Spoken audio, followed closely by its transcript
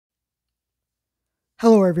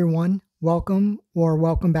Hello everyone, welcome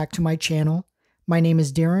back to my channel. My name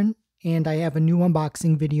is Darren and I have a new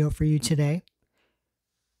unboxing video for you today.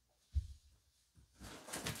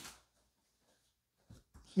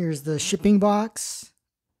 Here's the shipping box.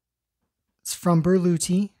 It's from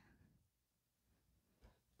Berluti.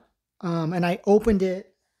 And I opened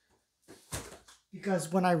it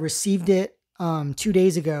because when I received it 2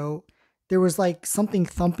 days ago, there was like something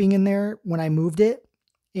thumping in there when I moved it,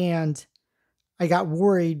 and I got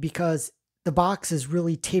worried because the box is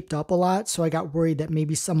really taped up a lot. So I got worried that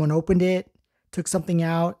maybe someone opened it, took something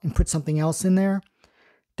out, and put something else in there.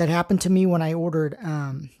 That happened to me when I ordered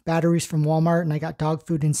batteries from Walmart and I got dog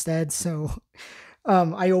food instead. So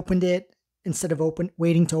I opened it instead of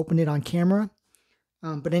waiting to open it on camera.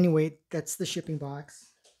 But anyway, that's the shipping box.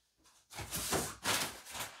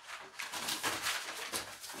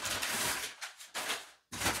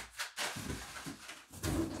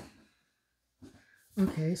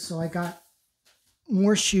 Okay, so I got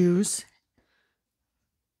more shoes.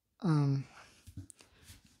 I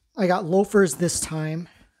got loafers this time.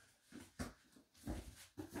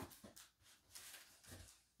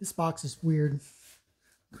 This box is weird.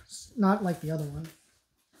 It's not like the other one.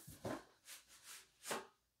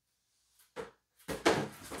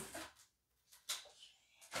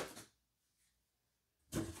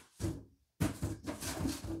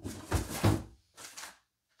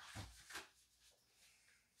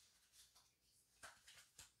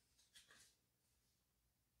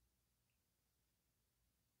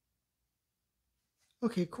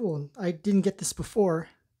 Okay, cool. I didn't get this before.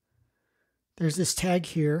 There's this tag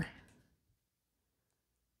here.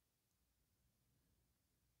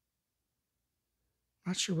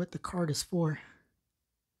 Not sure what the card is for.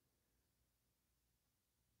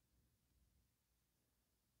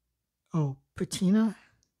 Oh, patina.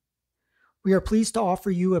 We are pleased to offer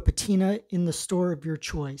you a patina in the store of your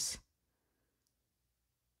choice.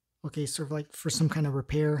 Okay, sort of like for some kind of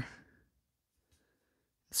repair.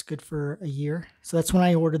 It's good for a year. So that's when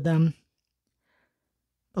I ordered them.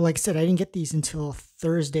 But like I said, I didn't get these until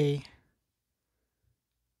Thursday,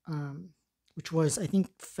 which was, I think,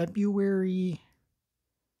 February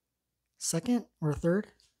 2nd or 3rd.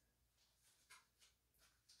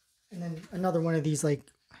 And then another one of these like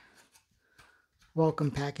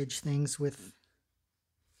welcome package things with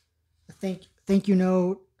a thank you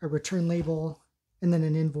note, a return label, and then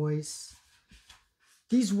an invoice.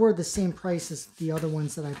 These were the same price as the other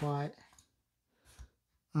ones that I bought.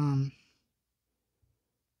 Okay.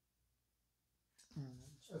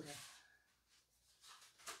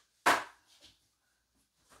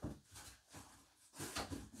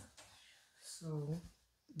 So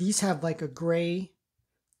these have like a gray.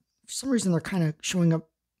 For some reason, they're kind of showing up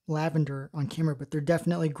lavender on camera, but they're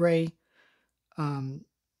definitely gray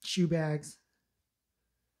shoe bags.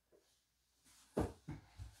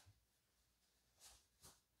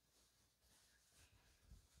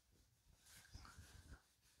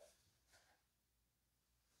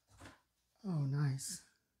 Oh, nice.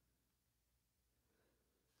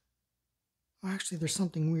 Well, actually, there's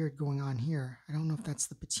something weird going on here. I don't know if that's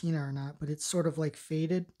the patina or not, but it's sort of like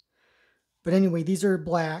faded. But anyway, these are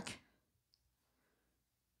black.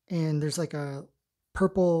 And there's like a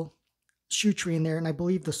purple shoe tree in there. And I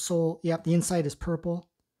believe the sole, yep, the inside is purple.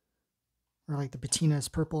 Or like the patina is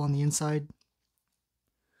purple on the inside.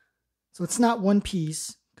 So it's not one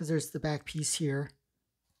piece, because there's the back piece here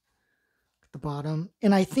at the bottom.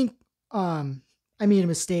 And I think I made a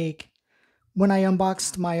mistake. When I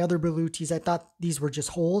unboxed my other Berlutis, I thought these were just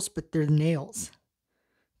holes, but they're nails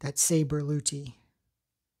that say Berluti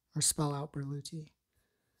or spell out Berluti.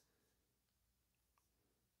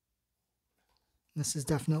 This is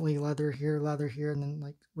definitely leather here, and then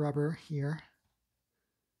like rubber here.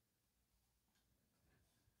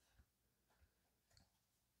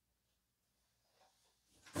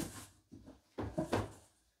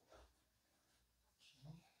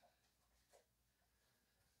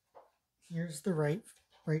 Here's the right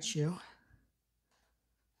shoe.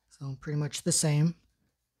 So pretty much the same.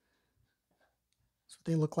 That's what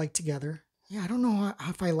they look like together. Yeah, I don't know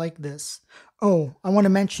if I like this. Oh, I want to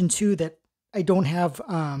mention too that I don't have,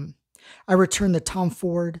 I returned the Tom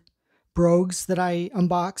Ford brogues that I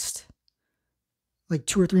unboxed like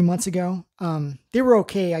 2 or 3 months ago. They were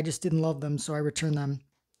okay. I just didn't love them, so I returned them.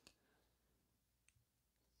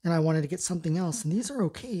 And I wanted to get something else. And these are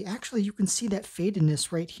okay. Actually, you can see that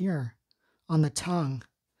fadedness right here on the tongue.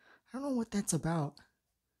 I don't know what that's about.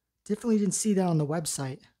 Definitely didn't see that on the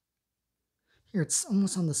website. Here, it's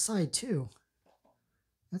almost on the side too.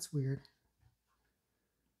 That's weird.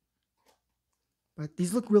 But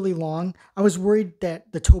these look really long. I was worried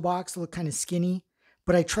that the toe box looked kind of skinny,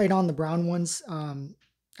 But I tried on the brown ones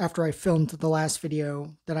after I filmed the last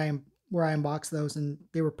video that where I unboxed those, and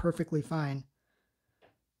they were perfectly fine.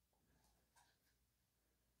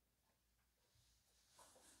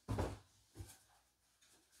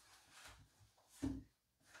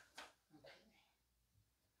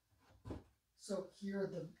 So here are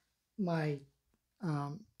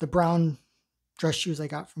the brown dress shoes I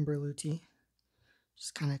got from Berluti.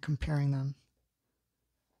 Just kind of comparing them.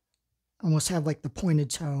 Almost have like the pointed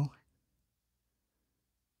toe.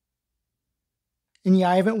 And yeah,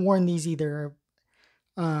 I haven't worn these either.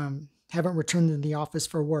 Haven't returned to the office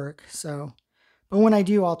for work. So, but when I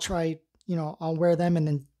do, I'll try, I'll wear them and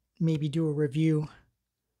then maybe do a review.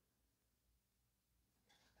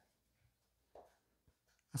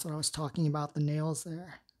 That's what I was talking about, the nails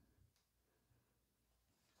there.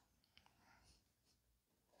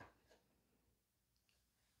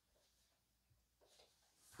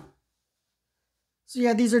 So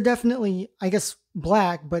yeah, these are definitely, I guess,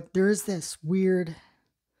 black, but there is this weird,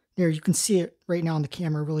 there, you can see it right now on the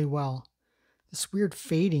camera really well. This weird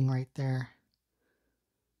fading right there.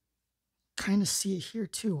 Kind of see it here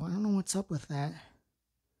too. I don't know what's up with that.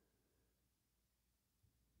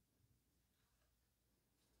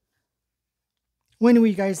 Well,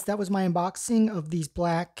 anyway, guys, that was my unboxing of these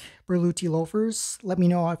black Berluti loafers. Let me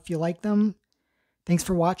know if you like them. Thanks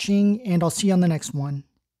for watching, and I'll see you on the next one.